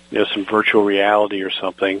for some virtual reality or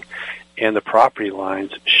something, and the property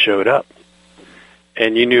lines showed up,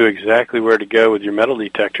 and you knew exactly where to go with your metal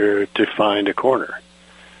detector to find a corner,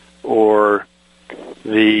 or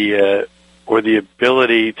the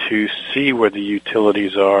ability to see where the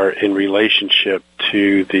utilities are in relationship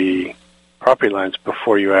to the property lines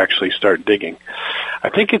before you actually start digging. I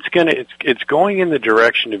think it's going in the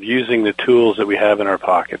direction of using the tools that we have in our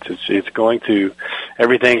pockets. It's going to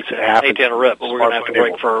everything's happening. I hate to interrupt, but we're going to have to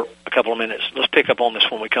break for a couple of minutes. Let's pick up on this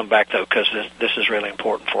when we come back, though, because this is really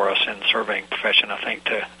important for us in the surveying profession, I think,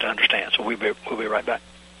 to understand. So we'll be right back.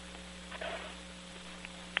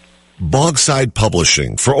 Bogside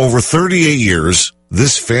Publishing. For over 38 years,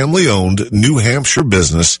 this family-owned New Hampshire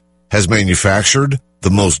business has manufactured the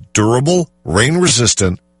most durable,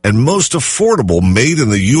 rain-resistant, and most affordable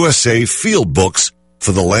made-in-the-USA field books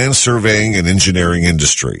for the land surveying and engineering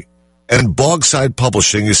industry. And Bogside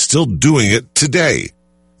Publishing is still doing it today.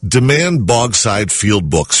 Demand Bogside field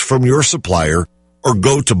books from your supplier or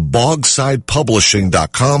go to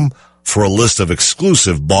bogsidepublishing.com for a list of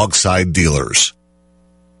exclusive Bogside dealers.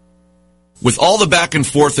 With all the back and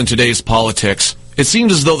forth in today's politics, it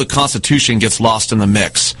seems as though the Constitution gets lost in the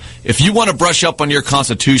mix. If you want to brush up on your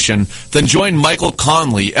Constitution, then join Michael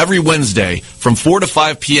Conley every Wednesday from 4 to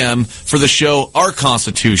 5 p.m. for the show Our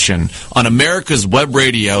Constitution on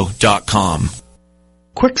americaswebradio.com.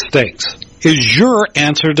 Quick Stakes is your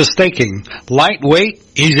answer to staking. Lightweight,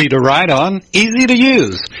 easy to ride on, easy to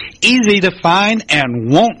use, easy to find,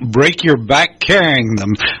 and won't break your back carrying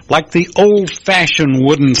them like the old-fashioned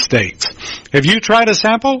wooden stakes. Have you tried a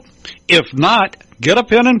sample? If not, get a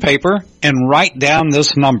pen and paper and write down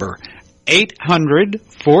this number,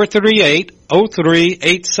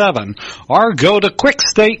 800-438-0387, or go to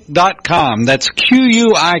quickstake.com, that's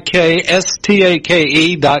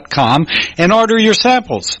QUIKSTAKE.com, and order your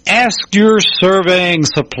samples. Ask your surveying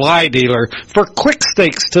supply dealer for Quick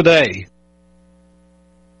Stakes today.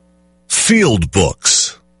 Field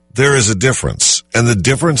books. There is a difference, and the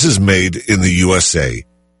difference is made in the USA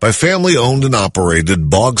by family-owned and operated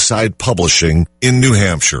Bogside Publishing in New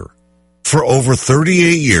Hampshire. For over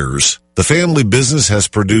 38 years, the family business has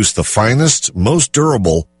produced the finest, most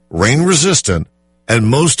durable, rain-resistant, and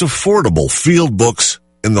most affordable field books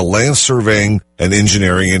in the land surveying and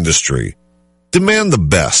engineering industry. Demand the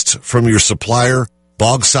best from your supplier,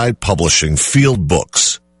 Bogside Publishing Field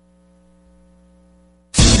Books.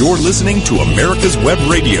 You're listening to America's Web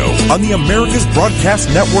Radio on the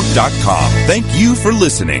AmericasBroadcastNetwork.com. Thank you for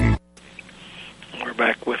listening. We're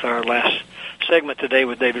back with our last segment today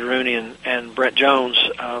with David Rooney and Brent Jones.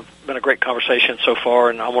 Been a great conversation so far,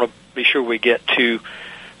 and I want to be sure we get to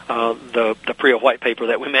the PRIA white paper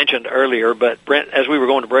that we mentioned earlier. But Brent, as we were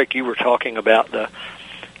going to break, you were talking about the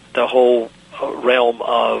whole realm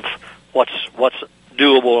of what's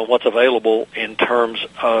doable and what's available in terms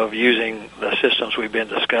of using the systems we've been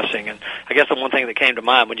discussing. And I guess the one thing that came to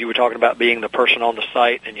mind when you were talking about being the person on the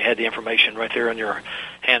site and you had the information right there on your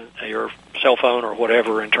hand, your cell phone or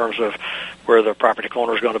whatever, in terms of where the property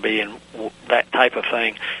corner is going to be and that type of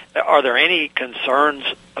thing. Are there any concerns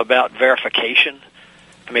about verification?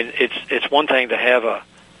 I mean, it's one thing to have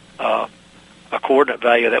a coordinate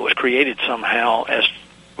value that was created somehow as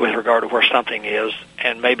with regard to where something is,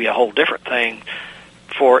 and maybe a whole different thing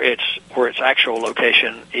for where its actual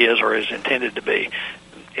location is or is intended to be.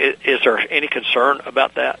 Is there any concern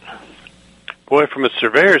about that? Boy, from a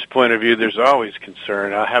surveyor's point of view, there's always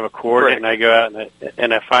concern. I have a coordinate, and I go out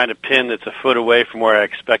and I find a pin that's a foot away from where I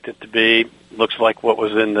expect it to be. Looks like what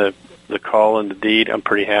was in the call and the deed. I'm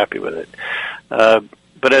pretty happy with it.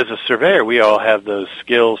 But as a surveyor, we all have those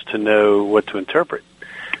skills to know what to interpret.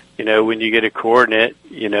 You know, when you get a coordinate,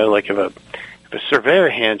 you know, like if a surveyor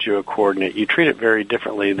hands you a coordinate, you treat it very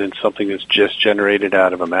differently than something that's just generated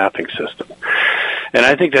out of a mapping system. And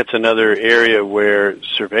I think that's another area where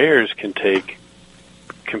surveyors can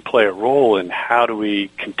play a role in how do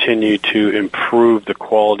we continue to improve the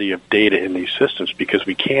quality of data in these systems, because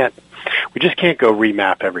we just can't go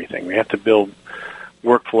remap everything. We have to build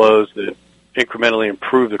workflows that incrementally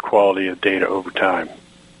improve the quality of data over time.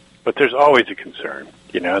 But there's always a concern,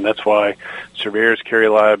 you know, and that's why surveyors carry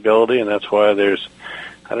liability, and that's why there's,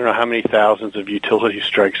 I don't know how many thousands of utility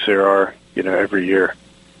strikes there are, you know, every year.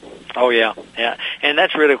 Oh, yeah. And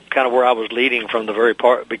that's really kind of where I was leading from the very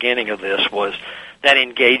beginning of this, was that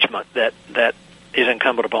engagement that is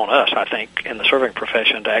incumbent upon us, I think, in the surveying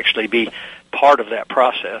profession, to actually be part of that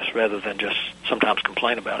process rather than just sometimes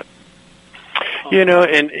complain about it. You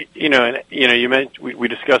mentioned we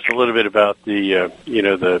discussed a little bit about the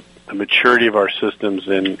maturity of our systems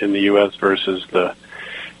in the U.S. versus the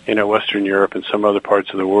Western Europe and some other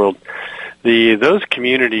parts of the world. Those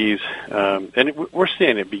communities, and we're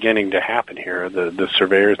seeing it beginning to happen here. The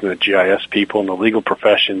surveyors and the GIS people and the legal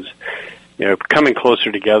professions, you know, coming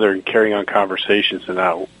closer together and carrying on conversations, and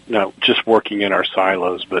not just working in our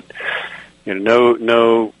silos, but you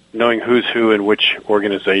know, knowing who's who in which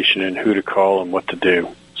organization and who to call and what to do.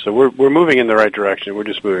 So we're moving in the right direction. We're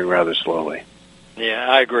just moving rather slowly. Yeah,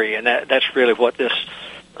 I agree, and that's really what this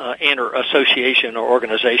inter-association or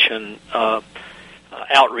organization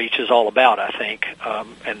outreach is all about, I think,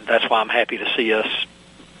 and that's why I'm happy to see us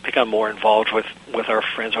become more involved with our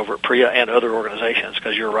friends over at PRIA and other organizations,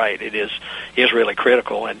 because you're right, it is really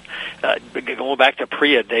critical. And going back to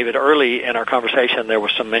PRIA, David, early in our conversation there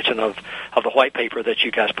was some mention of the white paper that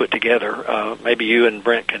you guys put together. Maybe you and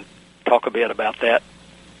Brent can talk a bit about that.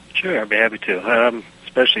 Sure, I'd be happy to,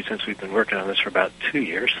 especially since we've been working on this for about 2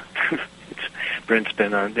 years. Brent's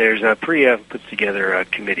been on. There's PRIA puts together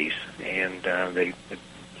committees, and they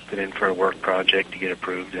put in for a work project to get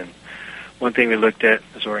approved. And one thing we looked at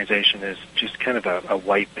this organization is just kind of a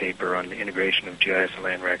white paper on the integration of GIS and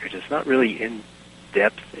land records. It's not really in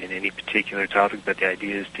depth in any particular topic, but the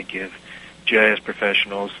idea is to give GIS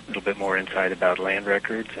professionals a little bit more insight about land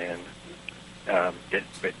records, and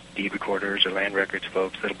deed recorders or land records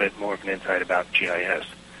folks a little bit more of an insight about GIS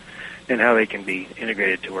and how they can be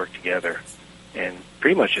integrated to work together and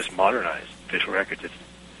pretty much just modernize official records. It's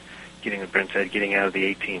getting, as Brent said, getting out of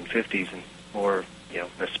the 1850s and more, you know,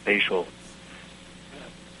 the spatial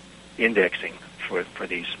indexing for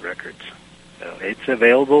these records. So it's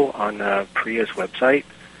available on PRIA's website,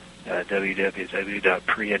 www.pria.us.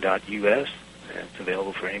 It's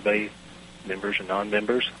available for anybody, members or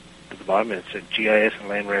non-members. At the bottom, it's a GIS and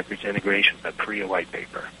land records integration, a PRIA white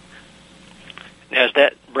paper. Now, is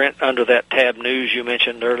that, Brent, under that tab news you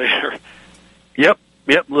mentioned earlier? Yep,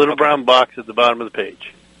 little brown box at the bottom of the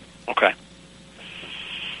page. Okay.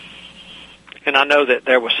 And I know that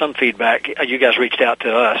there was some feedback. You guys reached out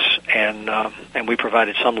to us, and we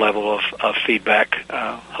provided some level of feedback.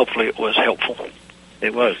 Hopefully it was helpful.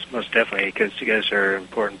 It was, most definitely, because you guys are an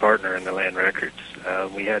important partner in the land records.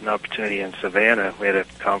 We had an opportunity in Savannah. We had a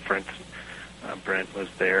conference. Brent was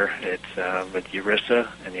there. It's with ERISA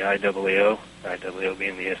and the IAAO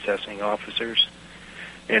being the assessing officers.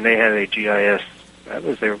 And they had a GIS.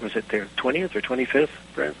 Was it their 20th or 25th,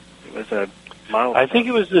 Brent? It was a milestone. I think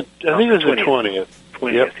it was the 20th.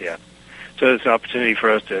 20th, yep. Yeah. So it's an opportunity for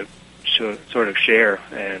us to sort of share,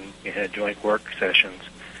 and we had joint work sessions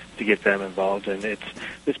to get them involved. And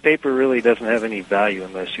this paper really doesn't have any value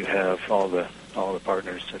unless you have all the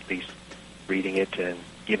partners at least reading it and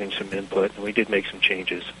giving some input. And we did make some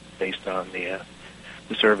changes based on the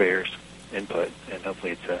surveyor's input, and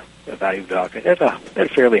hopefully it's a value document at a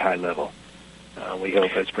fairly high level. We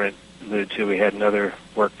hope, as Brent alluded to, we had another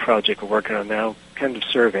work project we're working on now, kind of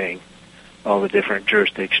surveying all the different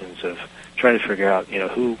jurisdictions of trying to figure out,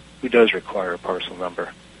 who does require a parcel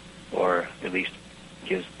number, or at least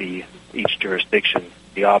gives each jurisdiction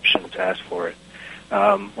the option to ask for it.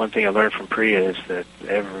 One thing I learned from PRIA is that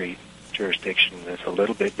every jurisdiction is a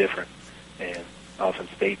little bit different, and often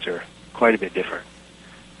states are quite a bit different.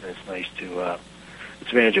 And it's nice to, it's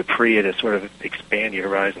advantage of PRIA to sort of expand your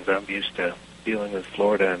horizons. I'm used to dealing with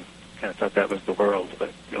Florida and kind of thought that was the world,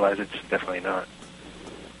 but realize it's definitely not.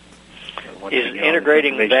 Is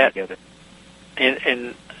integrating that,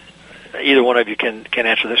 and either one of you can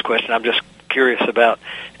answer this question. I'm just curious about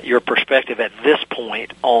your perspective at this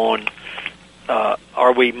point on,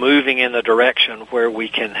 are we moving in the direction where we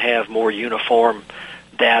can have more uniform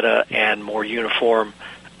data and more uniform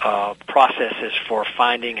processes for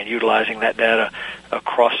finding and utilizing that data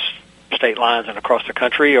across state lines and across the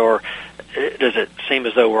country, or does it seem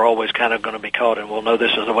as though we're always kind of going to be caught in, well, no,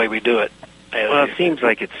 this is the way we do it? Well, it seems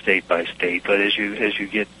like it's state by state, but as you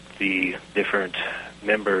get the different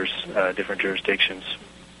members, different jurisdictions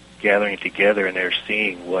gathering together, and they're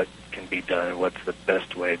seeing what can be done and what's the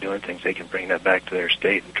best way of doing things, they can bring that back to their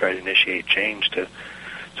state and try to initiate change to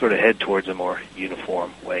sort of head towards a more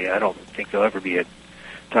uniform way. I don't think there'll ever be a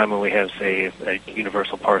time when we have, say, a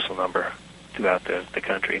universal parcel number throughout the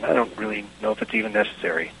country. I don't really know if it's even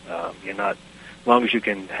necessary. As long as you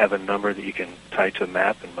can have a number that you can tie to a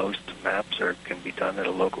map, and most maps can be done at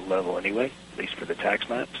a local level anyway, at least for the tax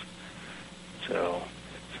maps. So,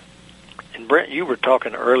 and Brent, you were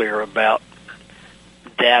talking earlier about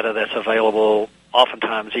data that's available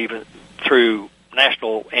oftentimes even through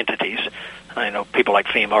national entities. I know people like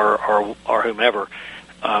FEMA or whomever.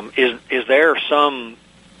 Is there some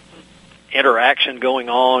interaction going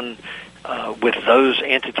on with those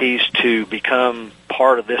entities to become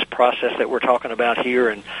part of this process that we're talking about here,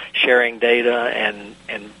 and sharing data and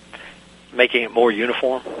making it more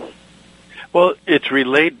uniform? Well, it's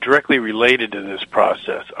directly related to this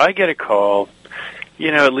process. I get a call,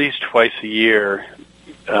 at least twice a year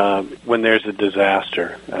when there's a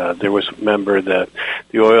disaster. There was a member that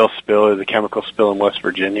the oil spill or the chemical spill in West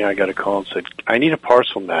Virginia, I got a call and said, I need a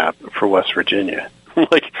parcel map for West Virginia.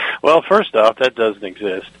 Like, well, first off, that doesn't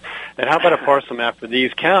exist. And how about a parcel map for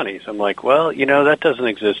these counties? I'm like, well, that doesn't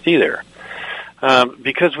exist either.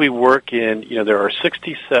 Because we work in, there are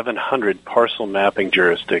 6,700 parcel mapping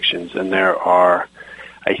jurisdictions, and there are,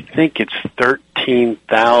 I think it's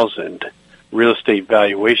 13,000 real estate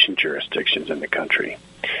valuation jurisdictions in the country.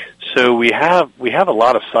 So we have a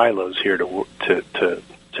lot of silos here to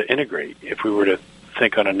integrate if we were to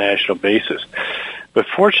think on a national basis. But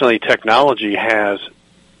fortunately, technology has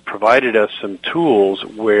provided us some tools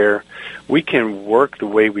where we can work the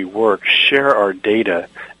way we work, share our data,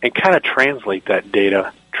 and kind of translate that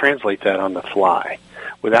on the fly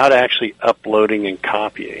without actually uploading and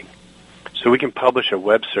copying. So we can publish a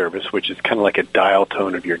web service, which is kind of like a dial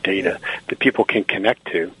tone of your data that people can connect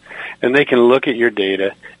to, and they can look at your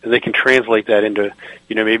data and they can translate that into,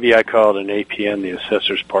 maybe I call it an APN, the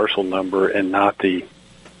assessor's parcel number, and not the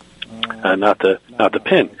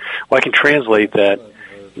PIN. Well, I can translate that,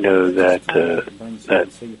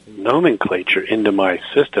 that nomenclature into my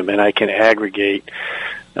system, and I can aggregate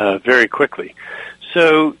very quickly.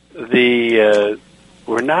 So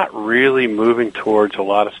we're not really moving towards a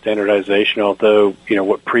lot of standardization, although,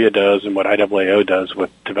 what PRIA does and what IAAO does with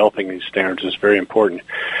developing these standards is very important.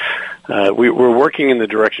 We're working in the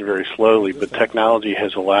direction very slowly, but technology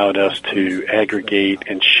has allowed us to aggregate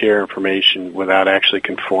and share information without actually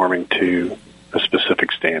conforming to a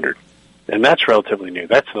specific standard. And that's relatively new.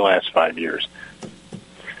 That's in the last 5 years.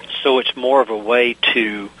 So it's more of a way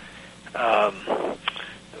to,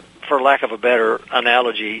 for lack of a better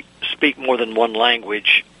analogy, speak more than one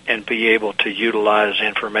language and be able to utilize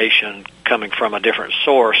information coming from a different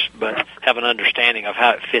source, but have an understanding of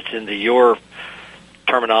how it fits into your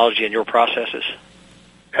terminology and your processes?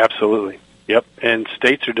 Absolutely. Yep. And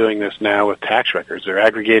states are doing this now with tax records. They're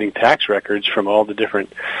aggregating tax records from all the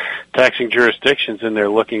different taxing jurisdictions, and they're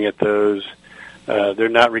looking at those. They're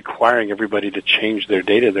not requiring everybody to change their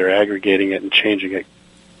data. They're aggregating it and changing it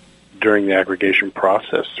during the aggregation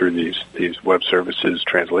process through these web services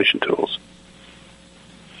translation tools.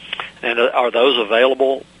 And are those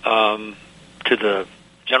available to the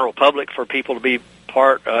general public for people to be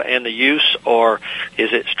part in the use, or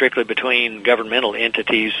is it strictly between governmental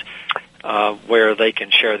entities where they can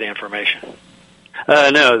share the information?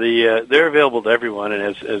 No, they're available to everyone,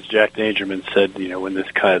 and as Jack Dangerman said, when this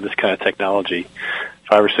kind of technology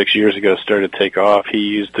 5 or 6 years ago started to take off, he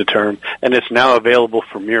used the term, and it's now available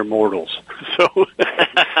for mere mortals. So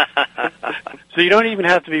you don't even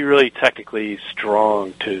have to be really technically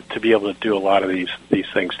strong to be able to do a lot of these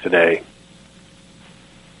things today.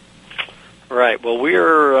 Right. Well,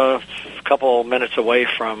 we're a couple minutes away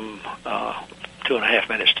from 2.5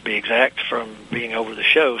 minutes to be exact from being over the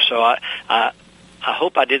show. So I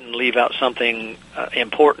hope I didn't leave out something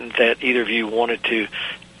important that either of you wanted to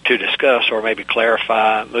discuss or maybe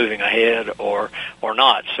clarify moving ahead or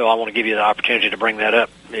not. So I want to give you the opportunity to bring that up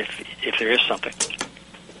if there is something.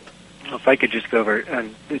 If I could just go over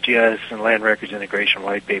the GIS and Land Records Integration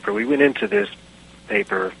White Paper. We went into this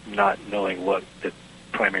paper not knowing what the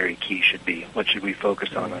primary key should be. What should we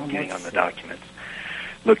focus on getting on the documents?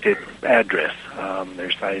 Looked at address.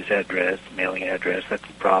 Their size address, mailing address. That's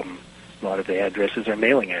the problem. A lot of the addresses are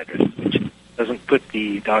mailing address, which doesn't put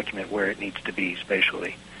the document where it needs to be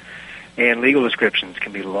spatially. And legal descriptions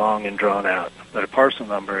can be long and drawn out, but a parcel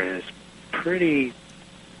number is pretty,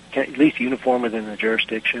 at least uniform within the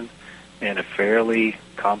jurisdiction, and a fairly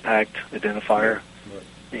compact identifier.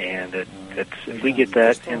 And if we get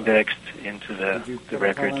that indexed into the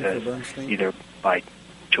records as either by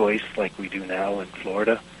choice, like we do now in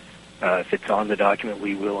Florida, if it's on the document,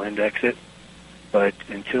 we will index it. But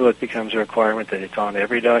until it becomes a requirement that it's on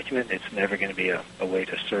every document, it's never going to be a way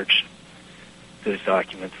to search those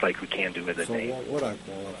documents like we can do with a name. What would I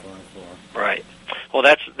qualify for? Right. Well,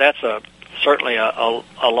 that's certainly a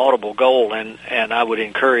laudable goal, and I would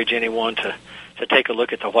encourage anyone to take a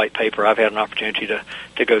look at the white paper. I've had an opportunity to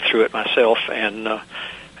go through it myself, and I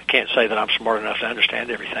can't say that I'm smart enough to understand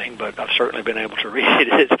everything, but I've certainly been able to read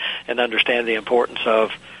it and understand the importance of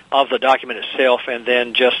the document itself, and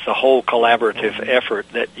then just the whole collaborative effort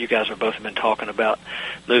that you guys have both been talking about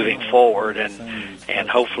moving forward, and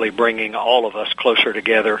hopefully bringing all of us closer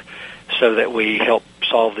together so that we help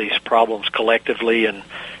solve these problems collectively. And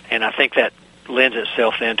I think that lends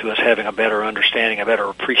itself then to us having a better understanding, a better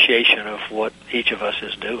appreciation of what each of us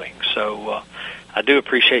is doing. So I do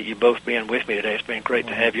appreciate you both being with me today. It's been great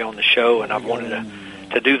to have you on the show, and I've wanted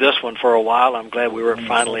to do this one for a while. I'm glad we were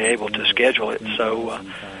finally able to schedule it. So I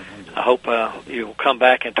hope you'll come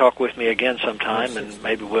back and talk with me again sometime, and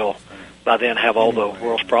maybe we'll by then have all the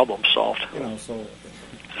world's problems solved. All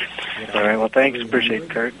right. Well, thanks. Appreciate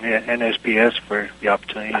Curt and SPS for the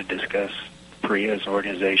opportunity to discuss PRIA as an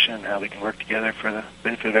organization and how we can work together for the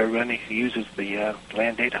benefit of everybody who uses the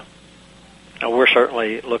land data. And we're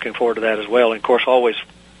certainly looking forward to that as well. And, of course, always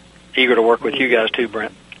eager to work with you guys too,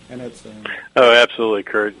 Brent. Oh, absolutely,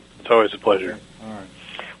 Curt. It's always a pleasure. All right.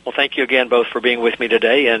 Well, thank you again both for being with me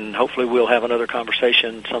today, and hopefully we'll have another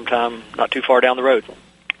conversation sometime not too far down the road.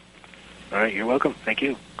 All right. You're welcome. Thank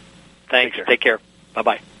you. Thanks. Take care.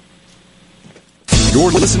 Bye-bye.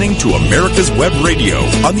 You're listening to America's Web Radio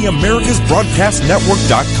on the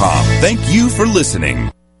AmericasBroadcastNetwork.com. Thank you for listening.